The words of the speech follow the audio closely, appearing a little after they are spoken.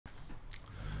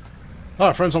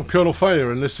Hi friends, I'm Colonel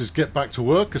Failure and this is Get Back to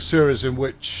Work, a series in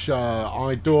which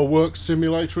I do a work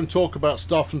simulator and talk about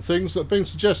stuff and things that have been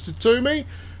suggested to me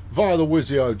via the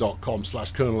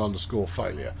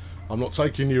wizio.com/Colonel_Failure. I'm not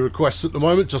taking your requests at the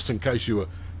moment, just in case you're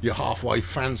halfway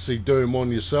fancy doing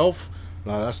one yourself.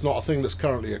 No, that's not a thing that's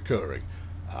currently occurring.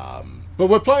 But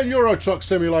we're playing Euro Truck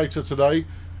Simulator today,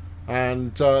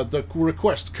 and the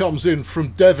request comes in from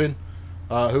Devin,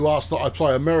 who asked that I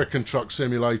play American Truck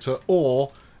Simulator,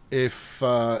 or if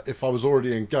I was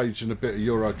already engaged in a bit of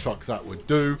Euro Truck, that would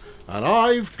do. And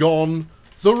I've gone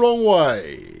the wrong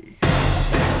way.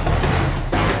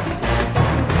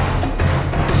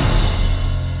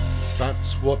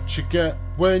 That's what you get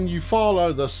when you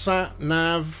follow the sat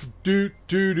nav. Do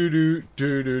do do do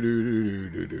do do do do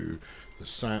do do. The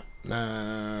sat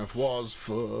nav was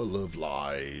full of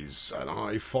lies, and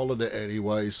I followed it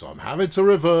anyway. So I'm having to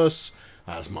reverse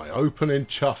as my opening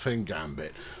chuffing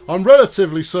gambit. I'm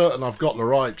relatively certain I've got the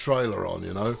right trailer on,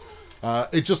 you know.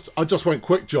 I just went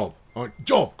quick job.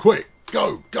 Job, quick,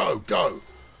 go, go, go.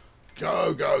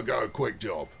 Go, go, go, quick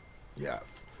job. Yeah.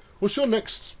 What's your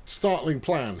next startling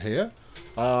plan here?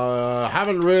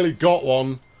 Haven't really got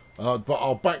one, but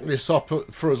I'll back this up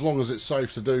for as long as it's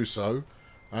safe to do so.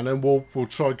 And then we'll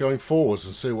try going forwards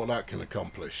and see what that can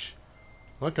accomplish.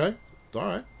 Okay,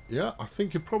 alright. Yeah, I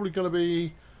think you're probably going to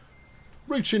be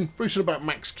reaching about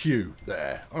max Q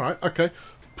there. Alright, okay.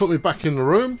 Put me back in the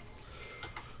room.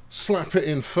 Slap it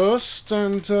in first,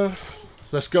 and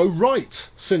let's go right,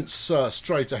 since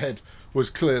straight ahead was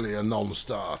clearly a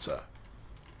non-starter.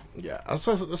 Yeah, let's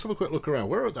have a quick look around.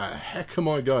 Where the heck am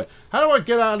I going? How do I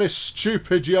get out of this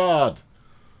stupid yard?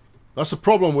 That's the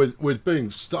problem with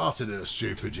being started in a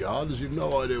stupid yard, is you've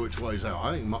no idea which way's out.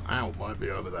 I think my out might be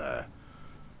over there.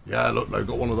 Yeah, look, they've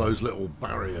got one of those little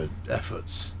barrier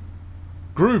efforts.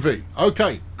 Groovy.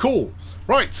 Okay, cool.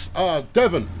 Right,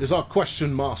 Devon is our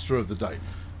question master of the day,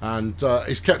 and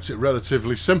he's kept it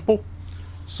relatively simple,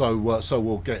 so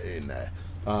we'll get in there.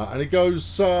 And he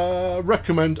goes,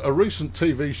 recommend a recent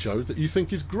TV show that you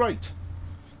think is great.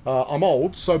 I'm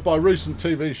old, so by recent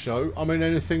TV show, I mean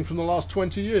anything from the last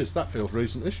 20 years. That feels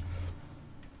recent-ish.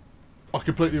 I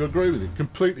completely agree with you.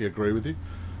 Completely agree with you.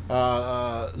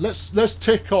 Let's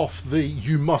tick off the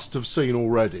you must have seen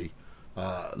already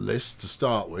list to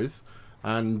start with,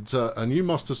 and you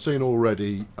must have seen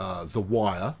already The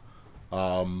Wire,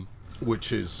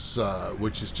 which is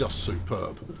just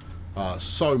superb.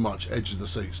 So much edge of the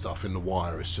seat stuff in The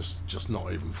Wire. It's just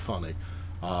not even funny.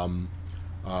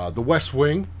 The West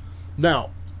Wing.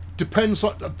 Now, depends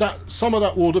that some of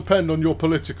that will depend on your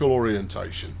political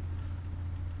orientation.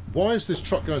 Why is this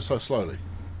truck going so slowly?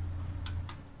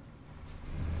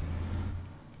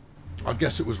 I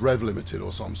guess it was rev limited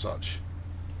or some such.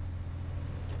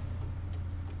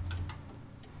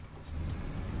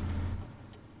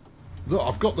 Look,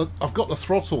 I've got the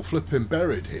throttle flipping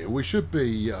buried here. We should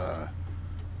be.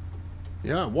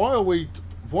 Yeah. Why are we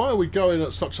going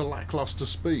at such a lackluster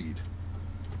speed?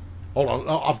 Hold on.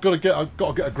 I've got to get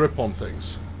a grip on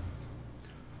things.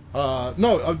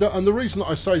 No, and the reason that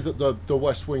I say that the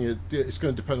West Wing it's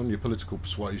going to depend on your political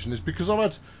persuasion is because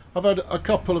I've had a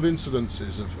couple of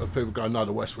incidences of people going, no,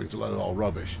 the West Wing's a load of old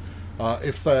rubbish.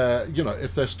 If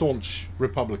they're staunch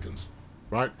Republicans,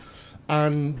 right?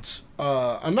 And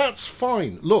that's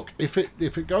fine. Look, if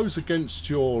it goes against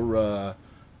your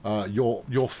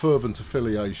fervent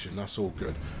affiliation, that's all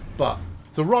good. But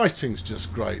the writing's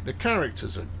just great. The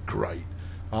characters are great.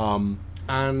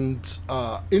 And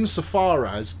insofar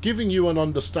as giving you an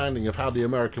understanding of how the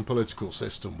American political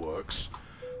system works,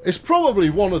 it's probably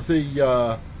one of the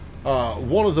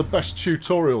best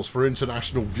tutorials for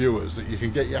international viewers that you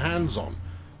can get your hands on.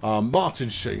 Martin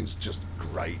Sheen's just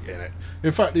great in it.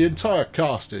 In fact, the entire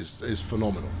cast is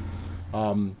phenomenal.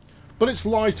 But it's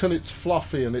light and it's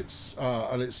fluffy and it's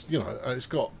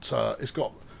got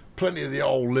plenty of the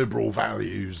old liberal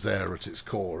values there at its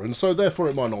core, and so therefore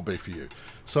it might not be for you.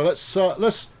 So let's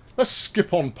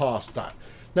skip on past that.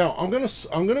 Now I'm going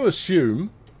to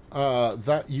assume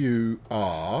that you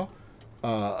are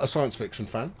a science fiction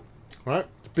fan, right?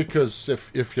 Because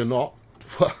if you're not,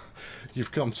 well,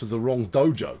 you've come to the wrong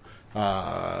dojo.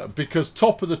 Because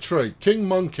top of the tree, King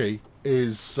Monkey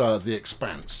is The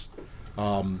Expanse,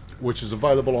 which is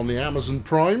available on the Amazon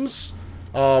Primes.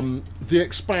 The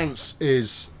Expanse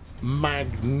is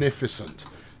magnificent.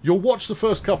 You'll watch the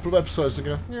first couple of episodes and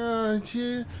go, yeah,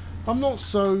 I'm not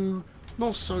so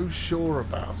sure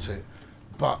about it.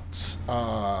 But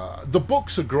the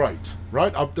books are great,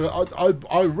 right?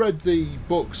 I read the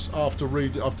books after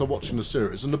watching the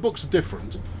series, and the books are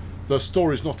different. The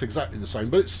story's not exactly the same,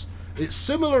 but it's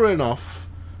similar enough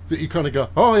that you kind of go,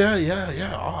 oh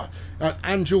yeah.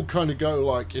 And you'll kind of go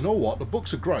like, you know what, the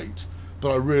books are great,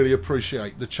 but I really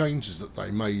appreciate the changes that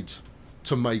they made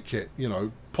to make it, you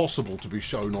know, possible to be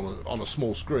shown on a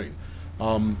small screen.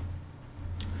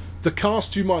 The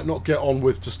cast you might not get on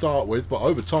with to start with, but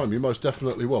over time you most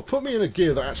definitely will. Put me in a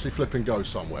gear that actually flipping goes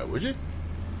somewhere, would you?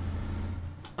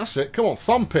 That's it. Come on,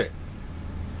 thump it.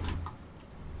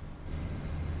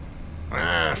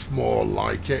 That's more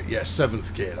like it. Yeah,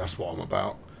 7th gear. That's what I'm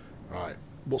about. Right.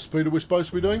 What speed are we supposed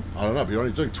to be doing? I don't know. But you're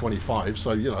only doing 25,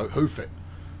 so you know, hoof it.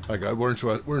 There you go. We're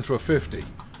into a 50.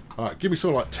 All right. Give me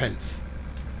something like 10th.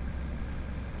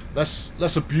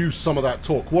 Let's abuse some of that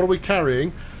torque. What are we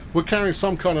carrying? We're carrying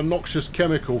some kind of noxious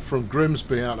chemical from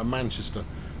Grimsby out of Manchester,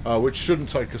 which shouldn't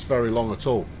take us very long at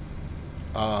all.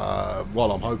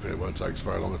 Well, I'm hoping it won't take us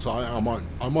very long at all.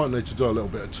 I might need to do a little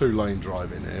bit of 2-lane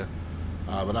driving here.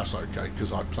 But that's okay,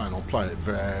 because I plan on playing it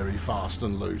very fast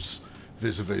and loose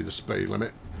vis-a-vis the speed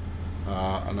limit,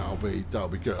 and that'll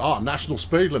be good. National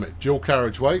speed limit, dual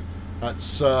carriageway. That's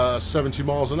 70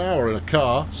 miles an hour in a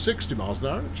car, 60 miles an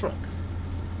hour in a truck.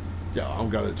 Yeah, I'm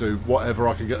going to do whatever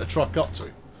I can get the truck up to.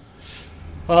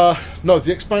 No,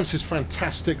 the Expanse is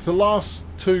fantastic. The last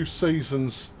 2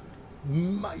 seasons,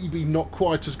 maybe not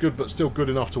quite as good, but still good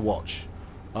enough to watch.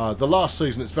 The last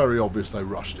season, it's very obvious they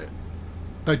rushed it.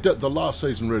 The last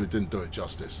season really didn't do it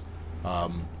justice,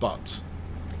 but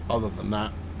other than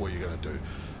that, what are you going to do?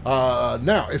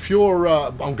 Now, if you're,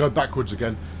 I'm going backwards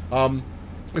again.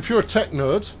 If you're a tech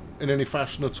nerd in any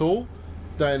fashion at all,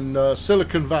 then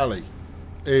Silicon Valley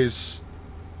is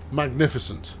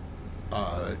magnificent,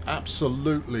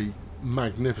 absolutely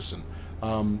magnificent.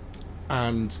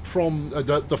 And from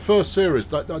the first series,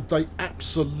 they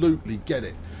absolutely get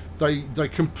it. They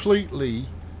completely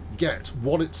get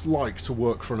what it's like to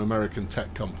work for an American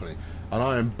tech company, and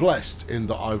I am blessed in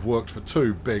that I've worked for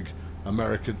 2 big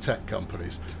American tech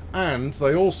companies, and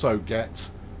they also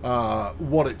get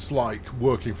what it's like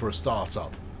working for a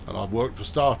startup, and I've worked for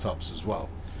startups as well.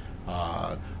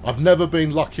 I've never been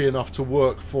lucky enough to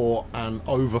work for an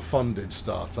overfunded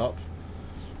startup.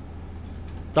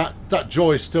 That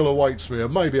joy still awaits me,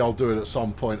 and maybe I'll do it at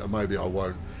some point, and maybe I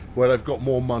won't, where they've got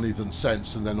more money than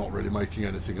sense and they're not really making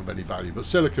anything of any value. But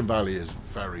Silicon Valley is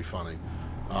very funny,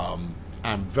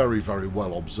 and very, very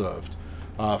well observed.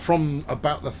 From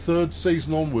about the 3rd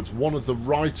season onwards, one of the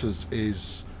writers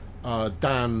is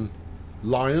Dan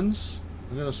Lyons,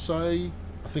 I'm going to say.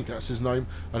 I think that's his name.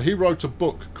 And he wrote a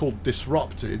book called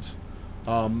Disrupted,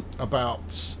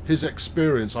 about his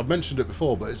experience. I've mentioned it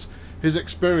before, but it's his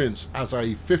experience as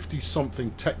a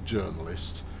 50-something tech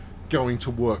journalist going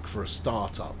to work for a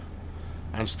startup.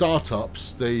 And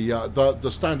startups, the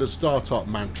standard startup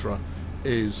mantra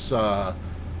is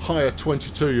hire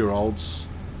 22-year-olds,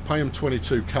 pay them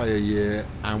 22k a year,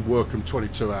 and work them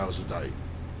 22 hours a day.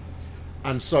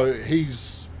 And so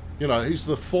he's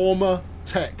the former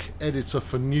tech editor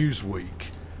for Newsweek,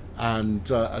 and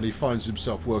he finds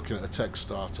himself working at a tech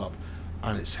startup,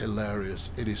 and it's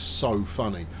hilarious. It is so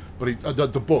funny.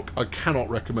 But the book, I cannot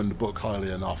recommend the book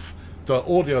highly enough. The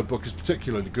audio book is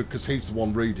particularly good because he's the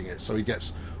one reading it, so he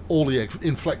gets all the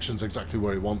inflections exactly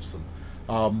where he wants them.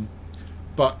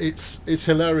 But it's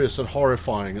hilarious and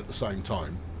horrifying at the same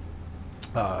time.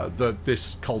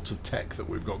 This cult of tech that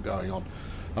we've got going on.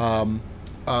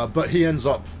 But he ends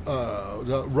up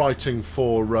writing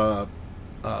for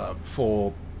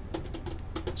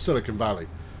Silicon Valley,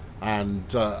 and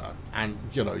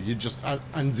you know, you just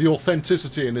and the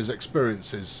authenticity in his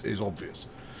experience is obvious.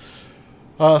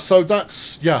 So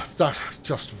that's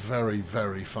just very,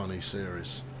 very funny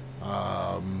series.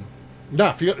 Now,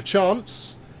 if you get a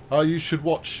chance, you should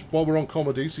watch, while we're on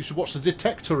comedies, you should watch The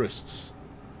Detectorists.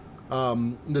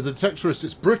 The Detectorists,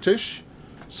 it's British,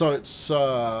 so it's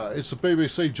a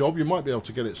BBC job. You might be able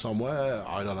to get it somewhere,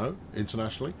 I don't know,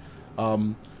 internationally.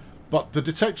 But The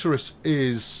Detectorists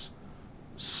is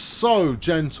so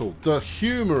gentle. The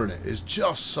humour in it is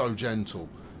just so gentle.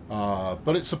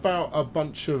 But it's about a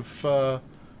bunch of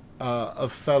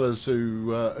fellas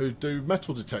who do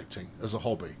metal detecting as a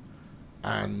hobby,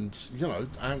 and you know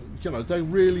they're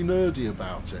really nerdy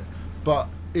about it. But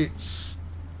it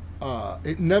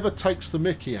never takes the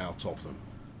mickey out of them.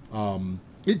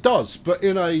 It does, but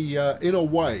in a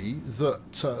way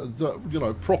that you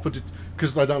know, proper,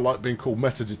 because they don't like being called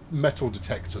metal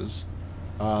detectors.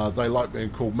 They like being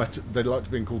called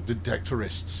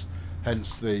detectorists.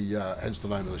 Hence the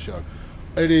name of the show.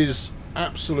 It is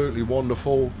absolutely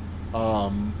wonderful.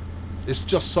 It's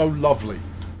just so lovely,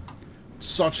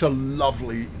 such a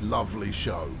lovely, lovely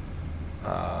show.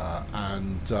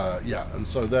 And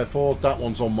so therefore that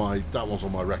one's on my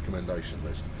recommendation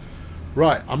list.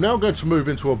 Right, I'm now going to move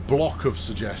into a block of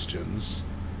suggestions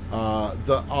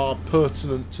that are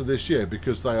pertinent to this year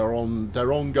because they are on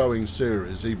their ongoing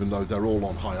series, even though they're all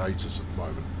on hiatus at the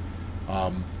moment.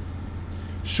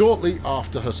 Shortly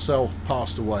after herself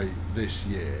passed away this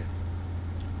year,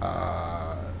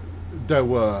 there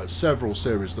were several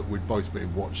series that we'd both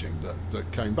been watching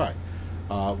that came back.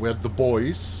 We had The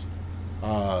Boys,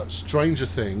 Stranger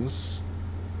Things,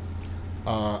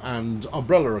 and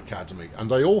Umbrella Academy, and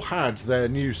they all had their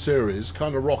new series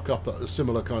kind of rock up at a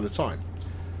similar kind of time.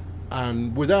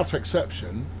 And without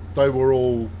exception, they were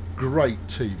all great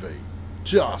TV.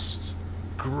 Just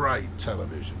great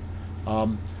television.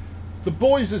 The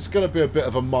Boys is going to be a bit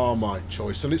of a Marmite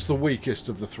choice, and it's the weakest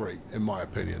of the three, in my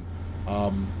opinion.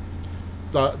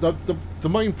 The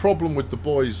main problem with The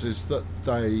Boys is that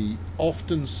they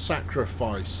often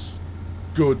sacrifice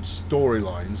good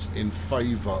storylines in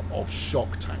favour of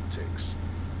shock tactics.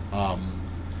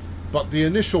 But the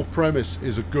initial premise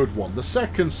is a good one. The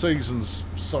second season's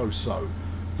so-so.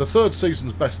 The third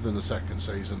season's better than the second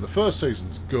season. The first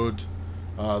season's good.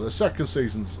 The second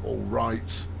season's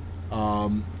alright.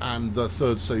 And the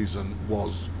third season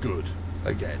was good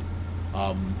again.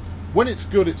 When it's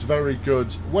good, it's very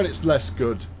good. When it's less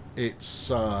good, it's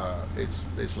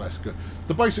less good.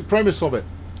 The basic premise of it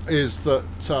is that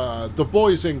the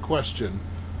boys in question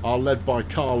are led by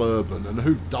Carl Urban, and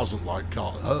who doesn't like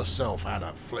Carl? Herself had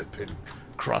a flipping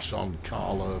crush on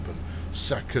Carl Urban,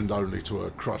 second only to a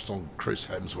crush on Chris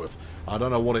Hemsworth. I don't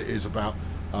know what it is about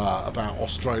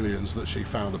Australians that she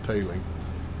found appealing.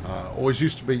 Always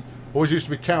used to be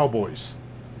cowboys.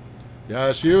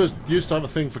 Yeah, she used to have a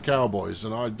thing for cowboys,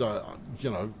 and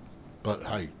but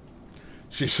hey,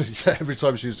 she every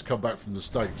time she used to come back from the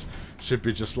States, she'd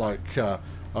be just like,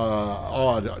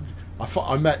 I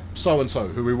met so-and-so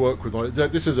who we work with on it.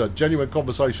 This is a genuine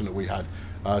conversation that we had.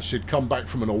 She'd come back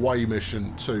from an away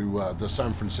mission to the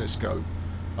San Francisco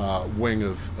wing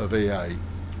of EA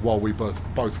while we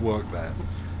both worked there,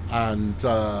 and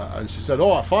she said,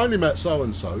 "Oh, I finally met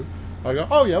so-and-so." I go,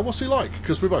 "Oh yeah, what's he like?"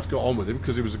 Because we both got on with him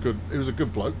because he was a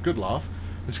good bloke, good laugh.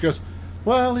 And she goes,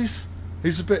 "Well, he's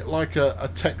a bit like a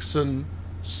Texan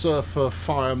surfer,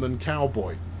 fireman,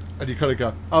 cowboy." And you kind of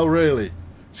go, "Oh really?"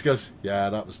 She goes, "Yeah,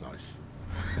 that was nice."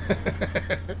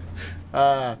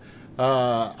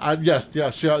 And yes,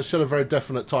 she had a very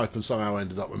definite type, and somehow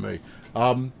ended up with me.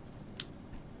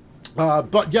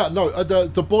 But yeah, no,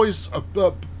 the boys'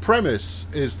 premise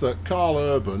is that Carl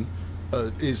Urban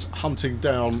is hunting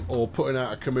down or putting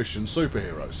out of commission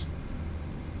superheroes.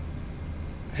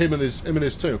 Him and his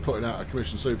team are putting out of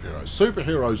commission superheroes.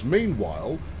 Superheroes,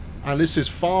 meanwhile, and this is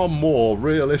far more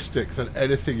realistic than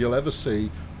anything you'll ever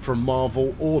see from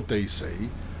Marvel or DC,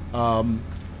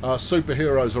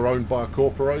 superheroes are owned by a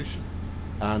corporation,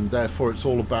 and therefore it's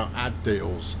all about ad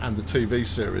deals and the TV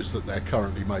series that they're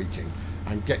currently making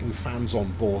and getting fans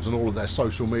on board and all of their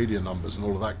social media numbers and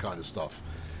all of that kind of stuff.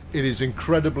 It is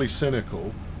incredibly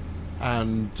cynical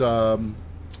and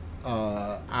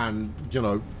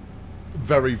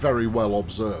very, very well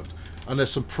observed, and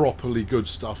there's some properly good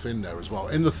stuff in there as well.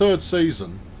 In the third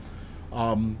season,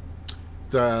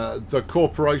 the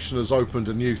corporation has opened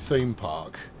a new theme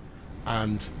park,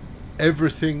 and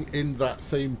everything in that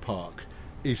theme park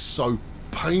is so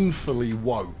painfully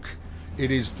woke.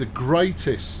 It is the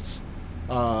greatest.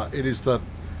 It is the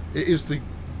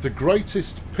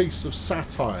greatest piece of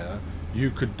satire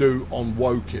you could do on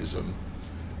wokeism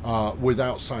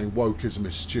without saying wokeism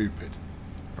is stupid,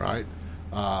 right?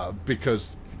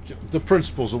 Because the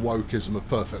principles of wokeism are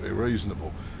perfectly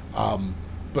reasonable.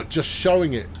 But just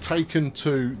showing it taken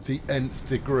to the nth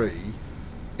degree,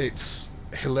 it's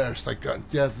hilarious. They go,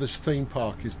 yeah, this theme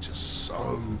park is just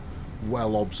so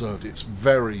well observed. It's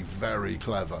very, very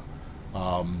clever.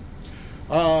 Yeah,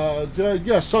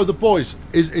 so The Boys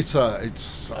it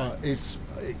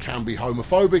can be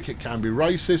homophobic, it can be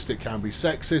racist, it can be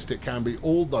sexist, it can be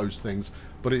all those things,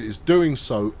 but it is doing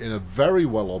so in a very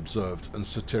well observed and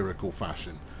satirical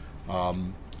fashion.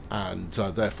 And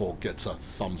therefore gets a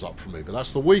thumbs up from me. But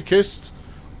that's the weakest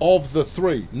of the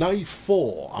three. Nay,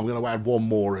 four. I'm going to add one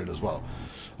more in as well.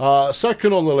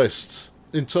 Second on the list,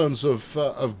 in terms of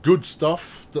good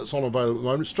stuff that's on available at the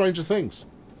moment, Stranger Things.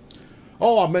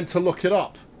 Oh, I meant to look it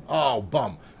up. Oh,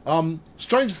 bum.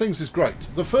 Stranger Things is great.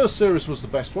 The first series was the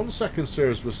best one. The second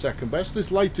series was second best.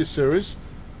 This latest series...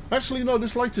 Actually, no,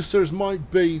 this latest series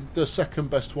might be the second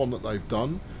best one that they've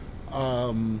done.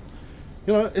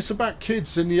 You know, it's about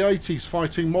kids in the 80s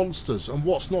fighting monsters, and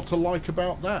what's not to like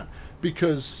about that?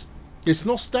 Because it's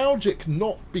nostalgic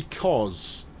not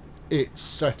because it's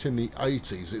set in the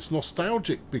 80s. It's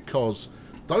nostalgic because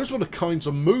those were the kinds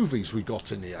of movies we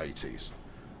got in the 80s.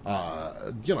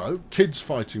 You know, kids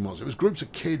fighting monsters. It was groups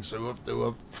of kids who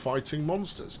were fighting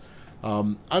monsters.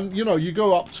 And, you know, you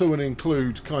go up to and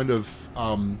include kind of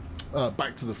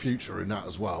Back to the Future in that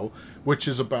as well, which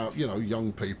is about, you know,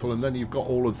 young people. And then you've got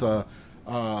all of the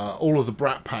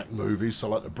Brat Pack movies, so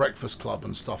like the Breakfast Club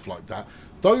and stuff like that.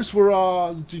 Those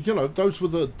were, you know, those were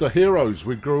the heroes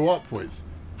we grew up with.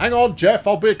 Hang on, Jeff,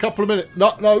 I'll be a couple of minutes.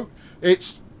 No,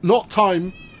 it's not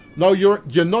time. No, you're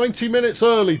 90 minutes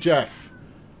early, Jeff.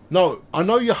 No, I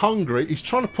know you're hungry. He's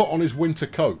trying to put on his winter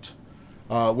coat,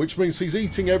 which means he's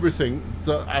eating everything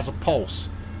that has a pulse.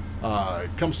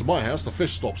 It comes to my house, the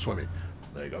fish stop swimming.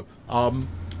 There you go.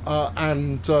 Yeah,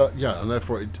 and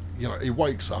therefore, you know, he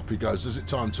wakes up, he goes, is it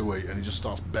time to eat? And he just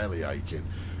starts belly aching.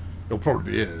 He'll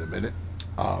probably be in a minute.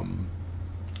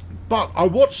 But I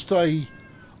watched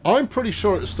I'm pretty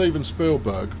sure it was Steven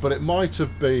Spielberg, but it might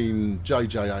have been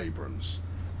J.J. Abrams.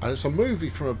 And it's a movie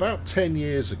from about 10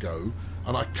 years ago,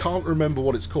 and I can't remember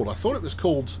what it's called. I thought it was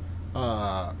called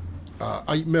 8mm,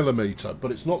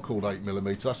 but it's not called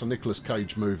 8mm. That's a Nicolas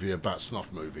Cage movie about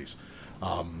snuff movies,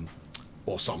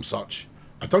 or some such.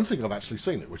 I don't think I've actually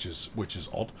seen it, which is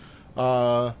odd.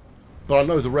 But I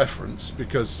know the reference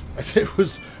because it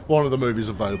was one of the movies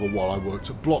available while I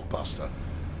worked at Blockbuster.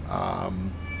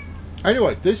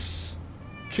 Anyway, this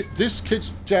kid's...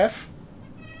 Jeff,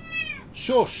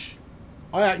 shush.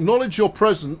 I acknowledge your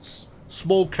presence,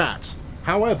 small cat.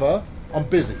 However, I'm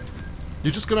busy.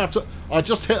 You're just going to have to... I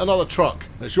just hit another truck.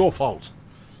 It's your fault.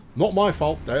 Not my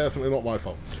fault. Definitely not my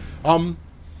fault.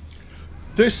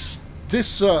 This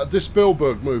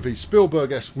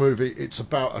Spielberg-esque movie, it's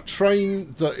about a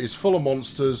train that is full of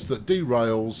monsters that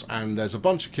derails, and there's a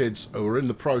bunch of kids who are in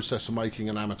the process of making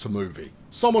an amateur movie.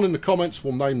 Someone in the comments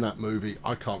will name that movie.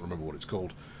 I can't remember what it's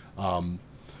called.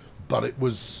 But it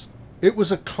was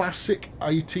a classic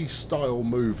 80s style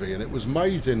movie, and it was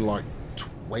made in like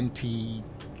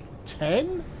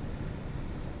 2010?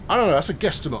 I don't know, that's a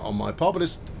guesstimate on my part,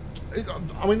 but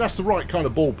I mean, that's the right kind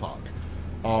of ballpark.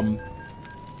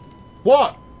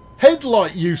 What?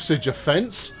 Headlight usage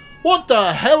offence? What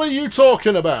the hell are you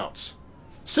talking about?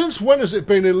 Since when has it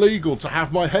been illegal to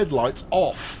have my headlights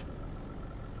off?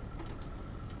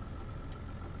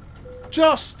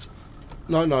 Just...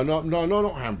 No, not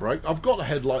handbrake. I've got the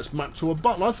headlights mapped to a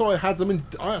button. I thought I had them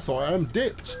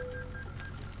dipped.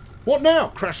 What now?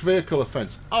 Crash vehicle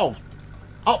offence. Oh,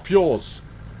 up yours.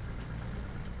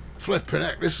 Flipping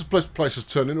heck, this place has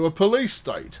turned into a police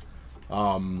state.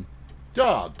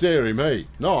 God, dearie me.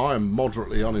 No, I am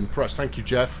moderately unimpressed. Thank you,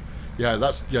 Jeff. Yeah,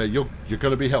 you're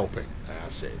going to be helping.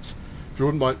 That's it. If you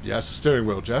wouldn't mind, yes, the steering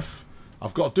wheel, Jeff.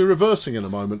 I've got to do reversing in a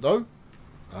moment, though.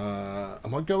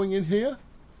 Am I going in here?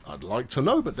 I'd like to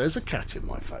know, but there's a cat in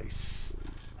my face.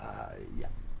 Yeah.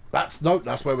 That's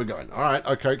where we're going. All right,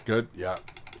 okay, good, yeah.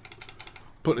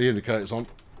 Put the indicators on.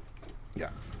 Yeah.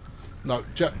 No,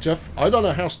 Jeff, I don't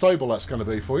know how stable that's going to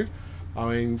be for you.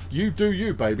 I mean, you do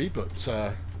you, baby, but,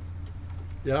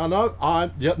 yeah, no,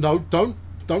 don't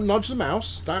nudge the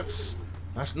mouse. That's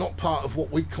not part of what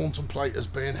we contemplate as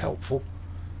being helpful.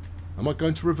 Am I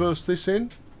going to reverse this in?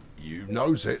 You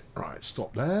knows it. Right,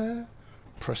 stop there.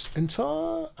 Press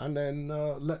enter, and then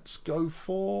let's go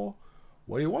for...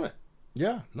 Where do you want it?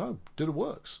 Yeah, no, did it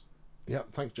works. Yeah,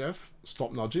 thanks, Jeff.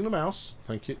 Stop nudging the mouse.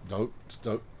 Thank you. Don't.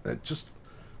 Just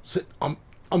sit. I'm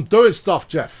doing stuff,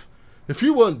 Jeff. If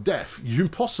you weren't deaf, you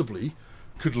possibly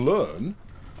could learn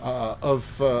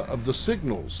of the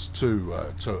signals to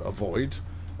avoid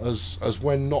as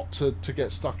when not to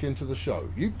get stuck into the show.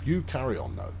 You carry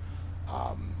on though.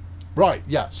 Right,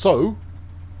 yeah. So,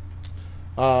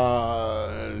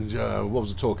 what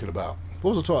was I talking about?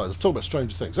 What was I talking about? I was talking about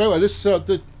Stranger Things. Anyway, this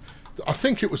I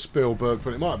think it was Spielberg,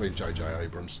 but it might have been J.J.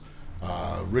 Abrams.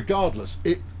 Regardless,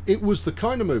 it was the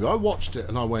kind of movie I watched it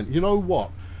and I went, you know what?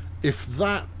 If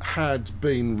that had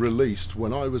been released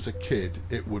when I was a kid,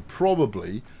 it would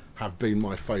probably have been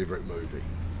my favourite movie.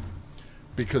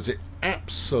 Because it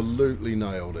absolutely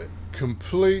nailed it.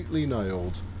 Completely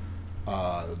nailed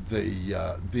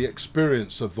the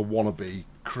experience of the wannabe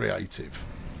creative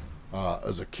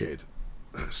as a kid.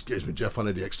 Excuse me, Jeff, I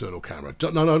need the external camera.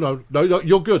 No,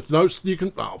 you're good. No, you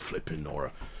can... Oh, flipping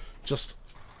Nora. Just...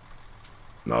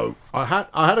 No, I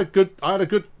had a good...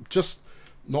 Just...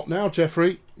 Not now,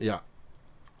 Jeffrey. Yeah.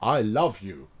 I love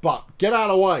you. But get out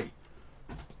of the way.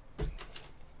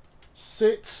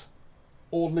 Sit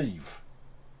or leave.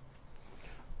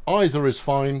 Either is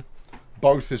fine.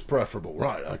 Both is preferable.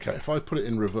 Right, okay. If I put it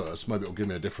in reverse, maybe it'll give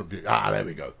me a different view. Ah, there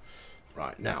we go.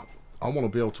 Right, now, I want to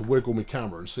be able to wiggle my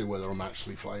camera and see whether I'm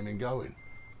actually flaming going.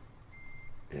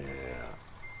 Yeah.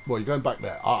 Well, you're going back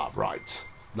there. Ah, right.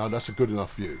 No, that's a good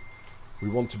enough view. We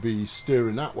want to be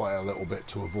steering that way a little bit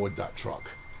to avoid that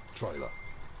trailer.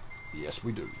 Yes,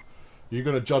 we do. You're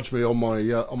going to judge me on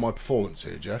my performance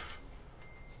here, Jeff?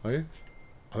 Are you?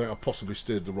 I think I possibly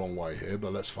steered the wrong way here,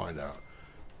 but let's find out.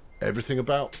 Everything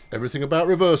about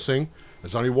reversing.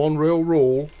 There's only one real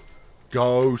rule: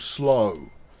 go slow.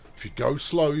 If you go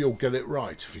slow, you'll get it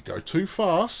right. If you go too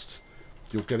fast,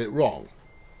 you'll get it wrong.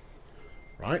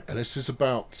 Right? And this is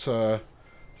about,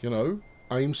 you know,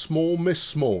 aim small, miss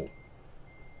small.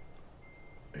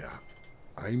 Yeah.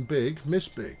 Aim big, miss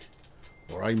big.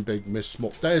 Or aim big, miss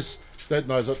small. That's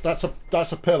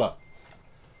a pillar.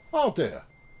 Oh dear.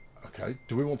 Okay,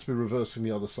 do we want to be reversing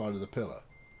the other side of the pillar?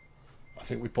 I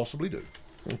think we possibly do.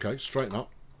 Okay, straighten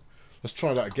up. Let's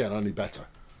try that again, only better.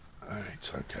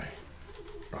 Right, okay.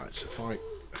 Right, so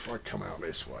if I come out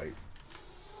this way,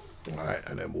 right,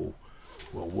 and then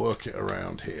we'll work it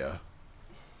around here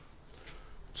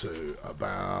to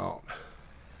about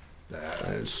there,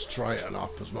 and straighten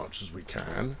up as much as we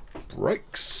can.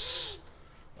 Brakes.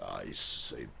 You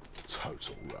see,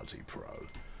 total ruddy pro.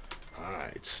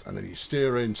 Alright, and then you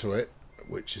steer into it,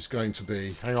 which is going to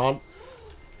be, hang on,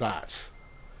 that's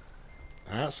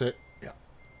it, yeah.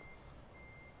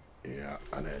 Yeah,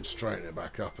 and then straighten it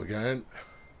back up again.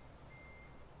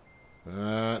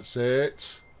 That's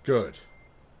it. Good.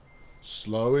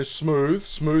 Slow is smooth,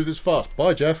 smooth is fast.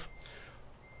 Bye, Jeff.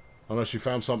 Unless you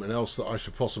found something else that I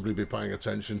should possibly be paying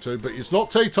attention to, but it's not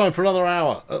tea time for another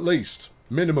hour, at least.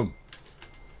 Minimum.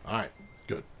 Alright,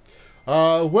 good.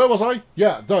 Where was I?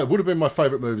 Yeah, no, it would have been my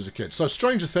favourite movie as a kid. So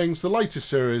Stranger Things, the latest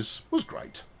series, was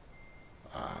great.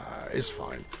 It's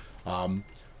fine.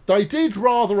 They did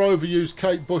rather overuse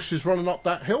Kate Bush's Running Up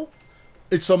That Hill.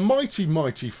 It's a mighty,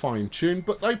 mighty fine tune,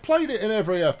 but they played it in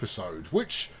every episode,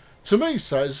 which to me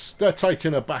says they're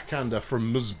taking a backhander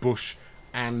from Ms. Bush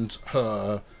and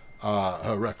her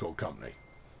record company.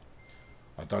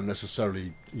 I don't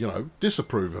necessarily, you know,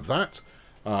 disapprove of that.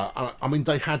 I mean,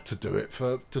 they had to do it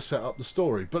to set up the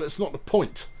story, but it's not the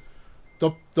point.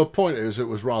 The point is it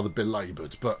was rather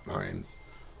belaboured, but I mean,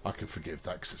 I can forgive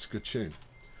that because it's a good tune.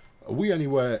 Are we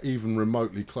anywhere even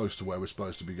remotely close to where we're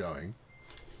supposed to be going?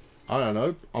 I don't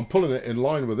know. I'm pulling it in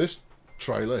line with this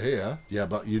trailer here. Yeah,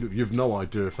 but you've no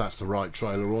idea if that's the right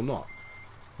trailer or not.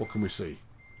 What can we see?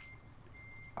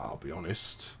 I'll be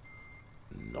honest,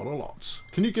 not a lot.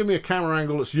 Can you give me a camera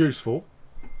angle that's useful?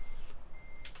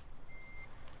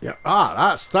 Yeah,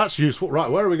 that's useful. Right,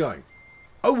 where are we going?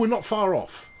 Oh, we're not far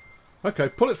off. Okay,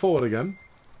 pull it forward again,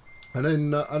 and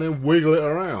then wiggle it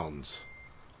around.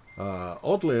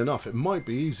 Oddly enough, it might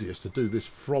be easiest to do this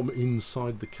from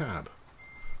inside the cab.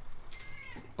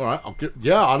 All right,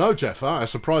 yeah, I know, Jeff. It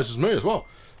surprises me as well.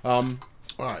 All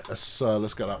right, let's go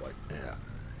that way. Yeah,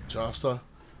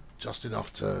 just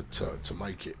enough to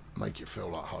make it feel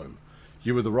like home.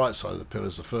 You were the right side of the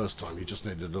pillars the first time. You just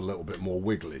needed a little bit more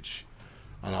wigglage.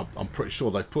 And I'm pretty sure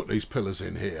they've put these pillars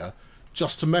in here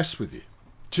just to mess with you,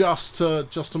 just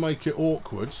to make it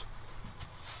awkward.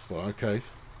 Well, okay,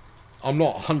 I'm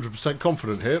not 100%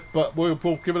 confident here, but we'll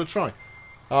give it a try.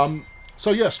 So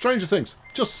yeah, Stranger Things.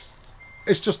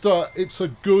 It's a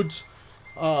good,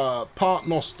 part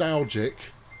nostalgic,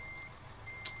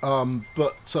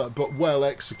 but well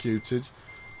executed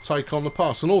take on the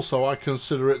past, and also I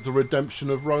consider it the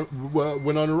redemption of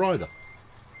Winona Ryder,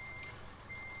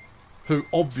 who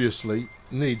obviously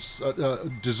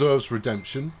deserves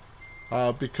redemption,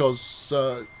 because,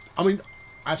 I mean,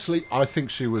 actually, I think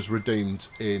she was redeemed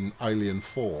in Alien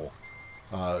 4.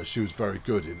 She was very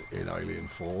good in Alien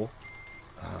 4.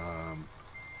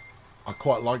 I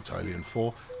quite liked Alien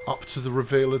 4, up to the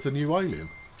reveal of the new Alien,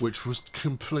 which was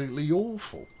completely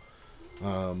awful.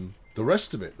 The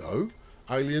rest of it, though,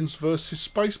 Aliens versus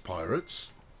Space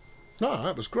Pirates, no,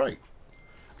 that was great.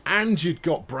 And you'd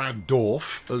got Brad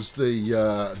Dourif as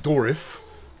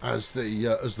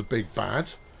the big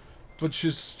bad, which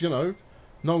is, you know,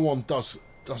 no one does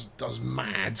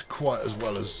mad quite as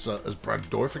well as Brad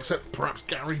Dourif, except perhaps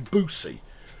Gary Busey.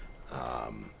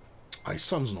 His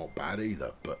son's not bad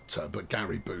either, but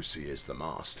Gary Busey is the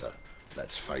master.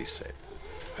 Let's face it,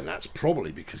 and that's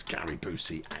probably because Gary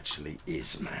Busey actually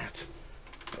is mad.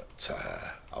 But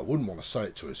I wouldn't want to say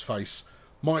it to his face.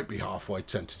 Might be halfway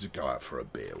tempted to go out for a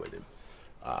beer with him.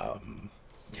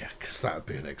 Yeah, because that would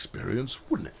be an experience,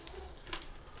 wouldn't it?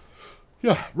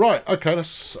 Yeah, right, okay,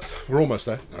 we're almost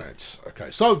there. Right, okay,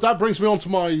 so that brings me on to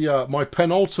my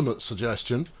penultimate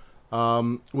suggestion,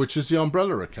 which is the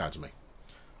Umbrella Academy.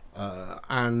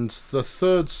 And the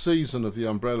third season of the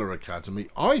Umbrella Academy,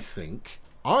 I think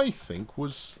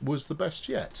was the best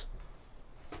yet.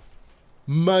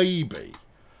 Maybe.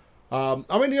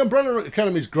 I mean, the Umbrella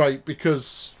Academy is great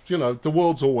because, you know, the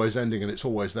world's always ending and it's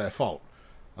always their fault.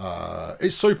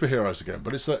 It's superheroes again,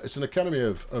 but it's an academy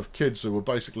of kids who were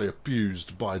basically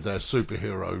abused by their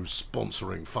superhero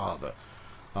sponsoring father.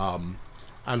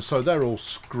 And so they're all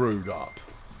screwed up.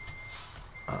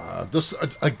 This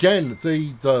again,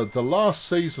 the last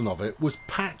season of it was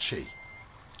patchy.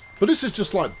 But this is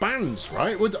just like bands,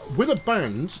 right? With a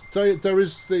band, there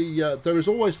is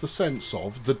always the sense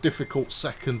of the difficult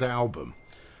second album,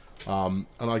 and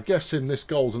I guess in this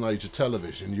golden age of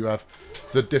television, you have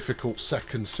the difficult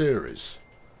second series.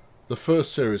 The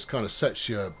first series kind of sets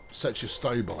your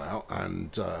stable out,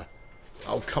 and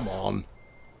oh come on,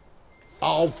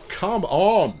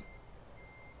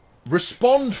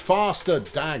 respond faster,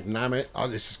 dagnammit! Oh,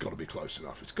 this has got to be close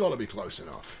enough. It's got to be close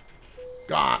enough.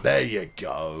 Ah, there you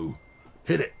go.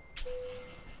 Hit it.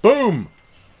 Boom.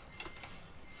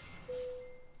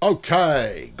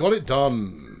 Okay, got it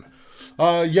done.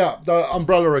 Yeah, the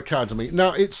Umbrella Academy.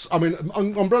 Now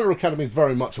Umbrella Academy is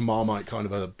very much a Marmite kind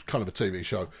of a TV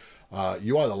show.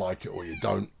 You either like it or you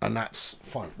don't, and that's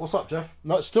fine. What's up, Jeff?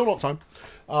 No, it's still not time.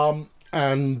 But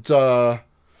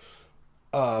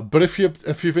if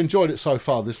you've enjoyed it so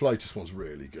far, this latest one's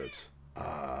really good.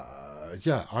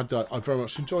 Yeah, I very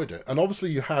much enjoyed it. And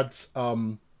obviously you had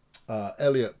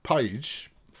Elliot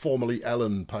Page, formerly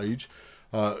Ellen Page,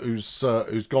 who's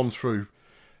gone through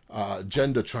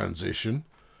gender transition,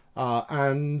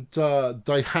 and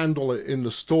they handle it in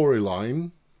the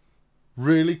storyline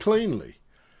really cleanly.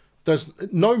 There's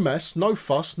no mess, no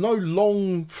fuss, no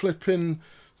long flipping,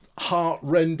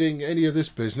 heart-rending, any of this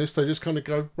business. They just kind of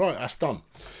go, right, that's done.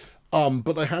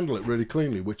 But they handle it really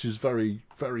cleanly, which is very,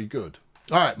 very good.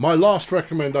 All right, my last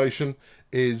recommendation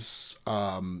is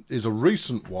a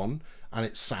recent one, and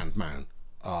it's Sandman.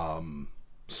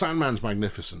 Sandman's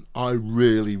magnificent. I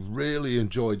really, really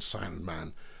enjoyed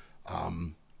Sandman.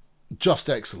 Just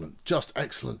excellent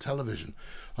television.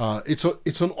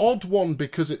 It's an odd one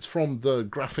because it's from the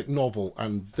graphic novel,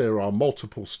 and there are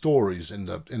multiple stories in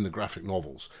the graphic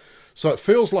novels. So it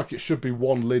feels like it should be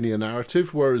one linear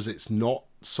narrative, whereas it's not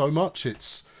so much.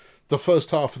 It's the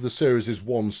first half of the series is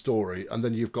one story, and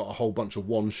then you've got a whole bunch of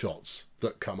one-shots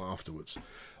that come afterwards.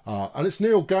 And it's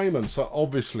Neil Gaiman, so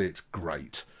obviously it's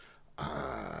great.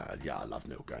 Yeah, I love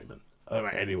Neil Gaiman. I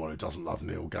mean, anyone who doesn't love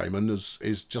Neil Gaiman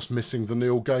is just missing the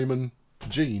Neil Gaiman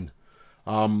gene.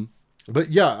 But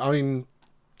yeah, I mean,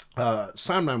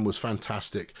 Sandman was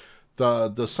fantastic.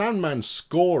 The Sandman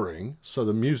scoring, so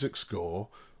the music score,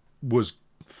 was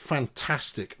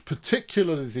fantastic,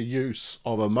 particularly the use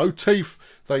of a motif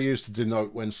they use to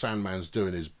denote when Sandman's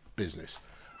doing his business.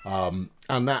 And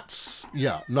that's,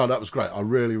 yeah, no, that was great. I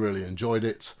really, really enjoyed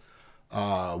it,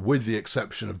 with the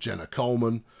exception of Jenna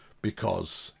Coleman,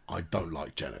 because I don't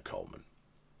like Jenna Coleman.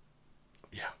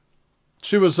 Yeah.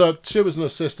 She was an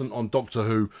assistant on Doctor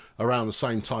Who around the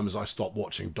same time as I stopped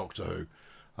watching Doctor Who.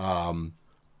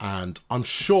 And I'm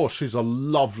sure she's a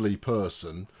lovely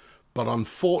person, but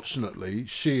unfortunately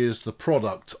she is the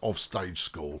product of stage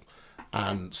school.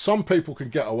 And some people can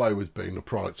get away with being the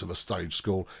product of a stage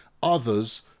school.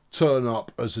 Others turn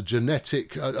up as a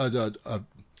generic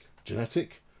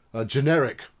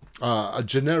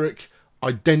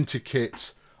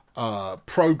identikit,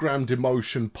 programmed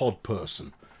emotion pod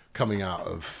person coming out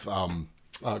of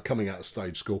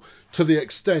stage school, to the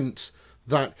extent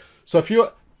that, so if you,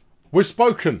 we've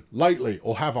spoken lately,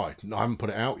 or have I? No, I haven't put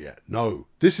it out yet. No,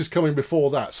 this is coming before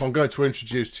that, so I'm going to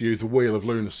introduce to you the Wheel of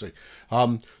Lunacy.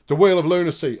 The Wheel of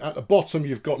Lunacy, at the bottom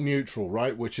you've got neutral,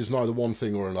 right, which is neither one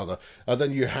thing or another, and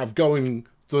then you have going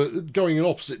in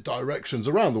opposite directions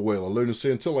around the Wheel of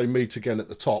Lunacy until they meet again at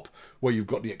the top, where you've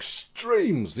got the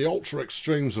extremes, the ultra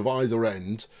extremes of either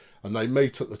end, and they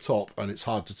meet at the top, and it's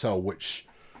hard to tell which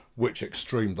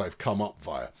extreme they've come up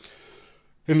via.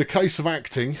 In the case of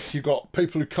acting, you've got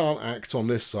people who can't act on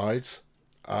this side,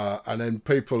 and then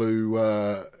people who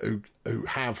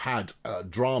have had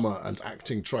drama and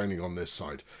acting training on this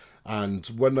side. And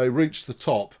when they reach the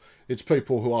top, it's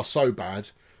people who are so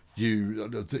bad you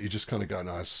just kind of go,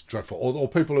 no, it's dreadful. Or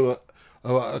people who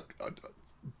are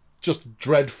just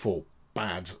dreadful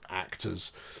bad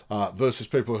actors, versus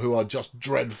people who are just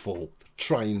dreadful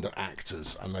trained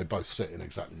actors, and they both sit in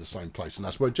exactly the same place. And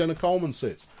that's where Jenna Coleman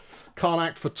sits. Can't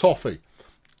act for toffee.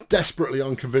 Desperately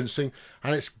unconvincing,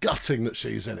 and it's gutting that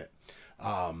she's in it.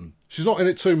 She's not in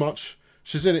it too much.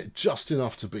 She's in it just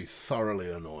enough to be thoroughly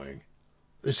annoying.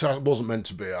 This wasn't meant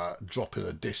to be dropping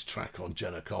a diss track on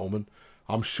Jenna Coleman.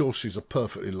 I'm sure she's a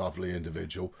perfectly lovely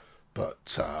individual,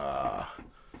 but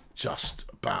just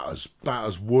about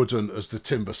as wooden as the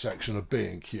timber section of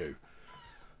B&Q.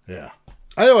 Yeah.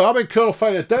 Anyway, I've been Colonel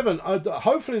Failure. Devon,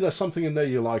 hopefully there's something in there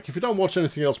you like. If you don't watch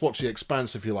anything else, watch The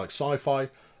Expanse if you like sci-fi.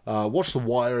 Watch The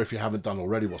Wire if you haven't done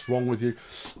already. What's wrong with you?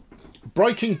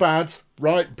 Breaking Bad,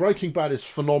 right? Breaking Bad is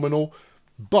phenomenal,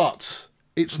 but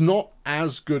it's not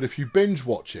as good if you binge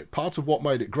watch it. Part of what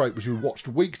made it great was you watched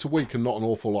week to week and not an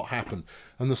awful lot happened.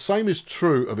 And the same is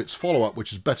true of its follow-up,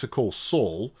 which is Better Call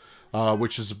Saul,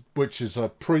 which is a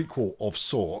prequel of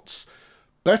sorts.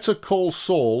 Better Call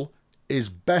Saul is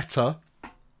better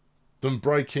than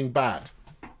Breaking Bad.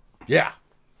 Yeah,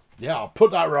 I'll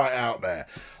put that right out there.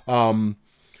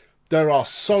 There are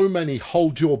so many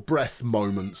hold your breath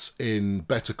moments in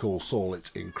Better Call Saul.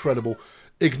 It's incredible.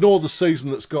 Ignore the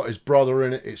season that's got his brother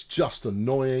in it. It's just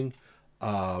annoying.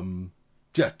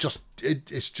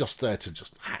 It's just there to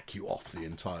just hack you off the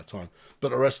entire time. But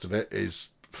the rest of it is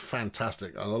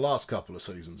fantastic. And the last couple of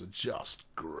seasons are just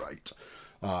great.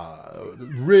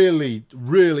 Really,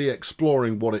 really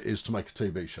exploring what it is to make a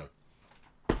TV show.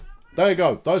 There you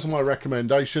go. Those are my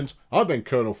recommendations. I've been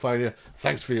Colonel Failure.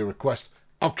 Thanks for your request.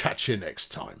 I'll catch you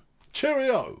next time.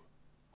 Cheerio!